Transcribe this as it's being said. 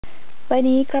ใบ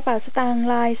นี้กระเป๋าสตางค์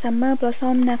ลายซัมเมอร์บลอส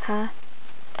ซัมนะคะ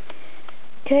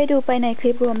เคยดูไปในค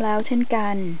ลิปรวมแล้วเช่นกั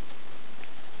น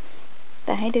แ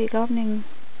ต่ให้ดูอีกรอบหนึ่ง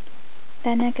ด้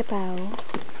านหน้ากระเป๋า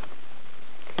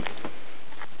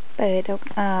เปิด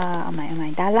เอาใหม่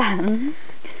ด้านหลัง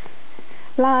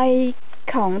ลาย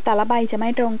ของแต่ละใบจะไม่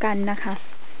ตรงกันนะคะ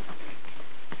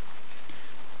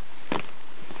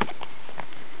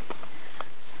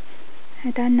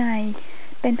ด้านใน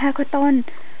เป็นผ้าข้อต้น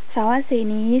สาวสี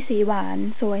นี้สีหวาน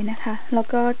สวยนะคะแล้ว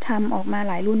ก็ทำออกมา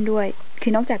หลายรุ่นด้วยคื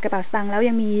อนอกจากกระเป๋าสตางค์แล้ว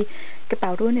ยังมีกระเป๋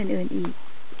ารุ่นอื่นๆอีก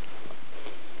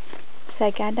ใส่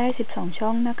การ์ดได้12ช่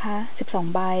องนะคะ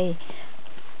12ใบ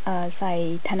ใส่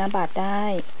ธนบัตรได้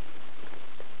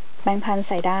แบงค์พันใ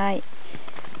ส่ได้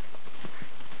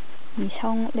มีช่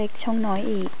องเล็กช่องน้อย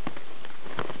อีก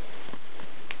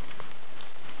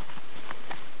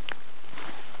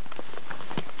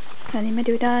ตอนนี้มา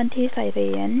ดูด้านที่ใส่เห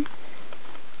รียญ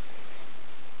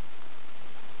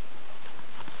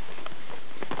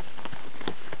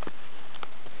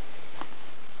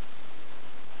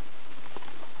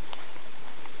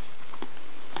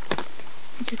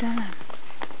ดูด้านหลัง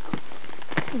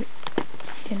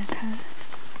เดี๋ยวนะคะ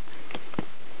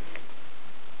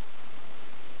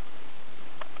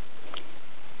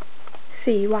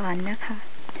สีหวานนะคะ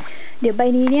เดี๋ยวใบ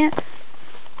นี้เนี่ย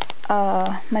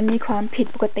มันมีความผิด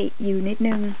ปกติอยู่นิด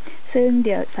นึงซึ่งเ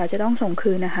ดี๋ยวสาวจะต้องส่ง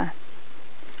คืนนะคะ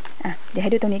เดี๋ยวใ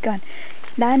ห้ดูตรงนี้ก่อน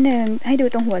ด้านหนึ่งให้ดู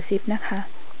ตรงหัวซิปนะคะ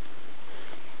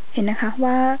เห็นนะคะ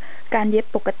ว่าการเย็บ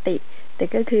ปกติแต่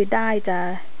ก็คือได้จะ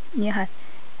เนี่ยค่ะ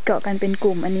เกาะกันเป็นก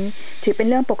ลุ่มอันนี้ถือเป็น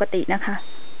เรื่องปกตินะคะ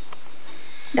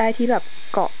ได้ที่แบบ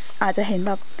เกาะอาจจะเห็นแ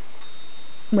บบ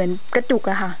เหมือนกระจุก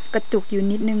อะค่ะกระจุกอยู่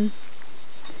นิดนึง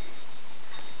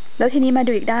แล้วทีนี้มา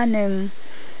ดูอีกด้านหนึ่ง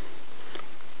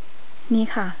นี่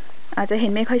ค่ะอาจจะเห็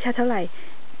นไม่ค่อยชัดเท่าไหร่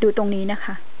ดูตรงนี้นะค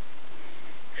ะ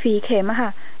ฝีเข็มอะค่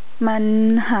ะมัน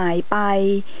หายไป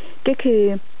ก็คือ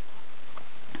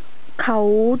เขา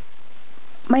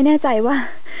ไม่แน่ใจว่า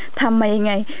ทำมายังไ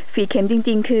งฝีเข็มจ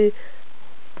ริงๆคือ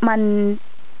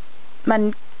มัน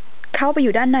เข้าไปอ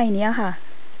ยู่ด้านในเนี้ยค่ะ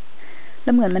แ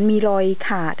ล้วเหมือนมันมีรอยข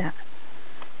าดอะ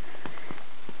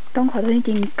ต้องขอโทษจ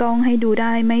ริงๆกล้องให้ดูไ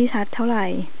ด้ไม่ชัดเท่าไหร่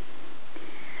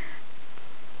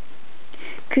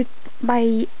คือ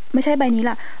ไม่ใช่ใบนี้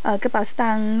ล่ะกระเป๋าสต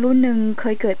างค์รุ่นหนึ่งเค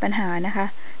ยเกิดปัญหานะคะ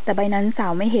แต่ใบนั้นสา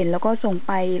วไม่เห็นแล้วก็ส่งไ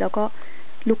ปแล้วก็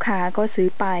ลูกค้าก็ซื้อ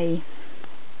ไป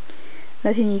แล้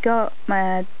วทีนี้ก็มา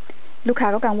ลูกค้า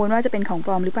ก็กังวลว่าจะเป็นของป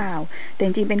ลอมหรือเปล่าแต่จ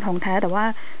ริงๆเป็นของแท้แต่ว่า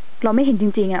เราไม่เห็นจ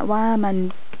ริงๆอะว่ามัน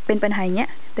เป็นปัญหาอย่างเงี้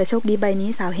ยแต่โชคดีใบนี้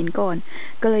สาวเห็นก่อน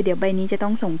ก็เลยเดี๋ยวใบนี้จะต้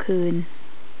องส่งคืน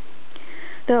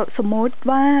แต่สมมติ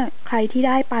ว่าใครที่ไ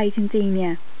ด้ไปจริงๆเนี่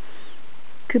ย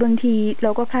คือบางทีเร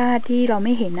าก็พลาดที่เราไ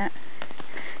ม่เห็นอะ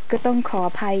ก็ต้องขอ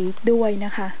อภัยด้วยน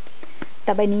ะคะแ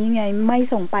ต่ใบนี้ไงไม่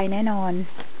ส่งไปแน่นอน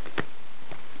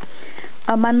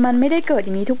มันไม่ได้เกิดอ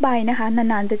ย่างนี้ทุกใบนะคะ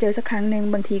นานๆจะเจอสักครั้งหนึ่ง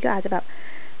บางทีก็อาจจะแบบ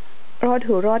รอด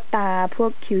หูรอดตาพว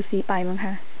ก QC ไปมั้งค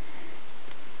ะ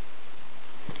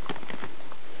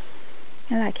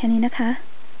นั่นแหละแค่นี้นะคะ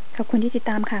ขอบคุณที่ติด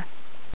ตามค่ะ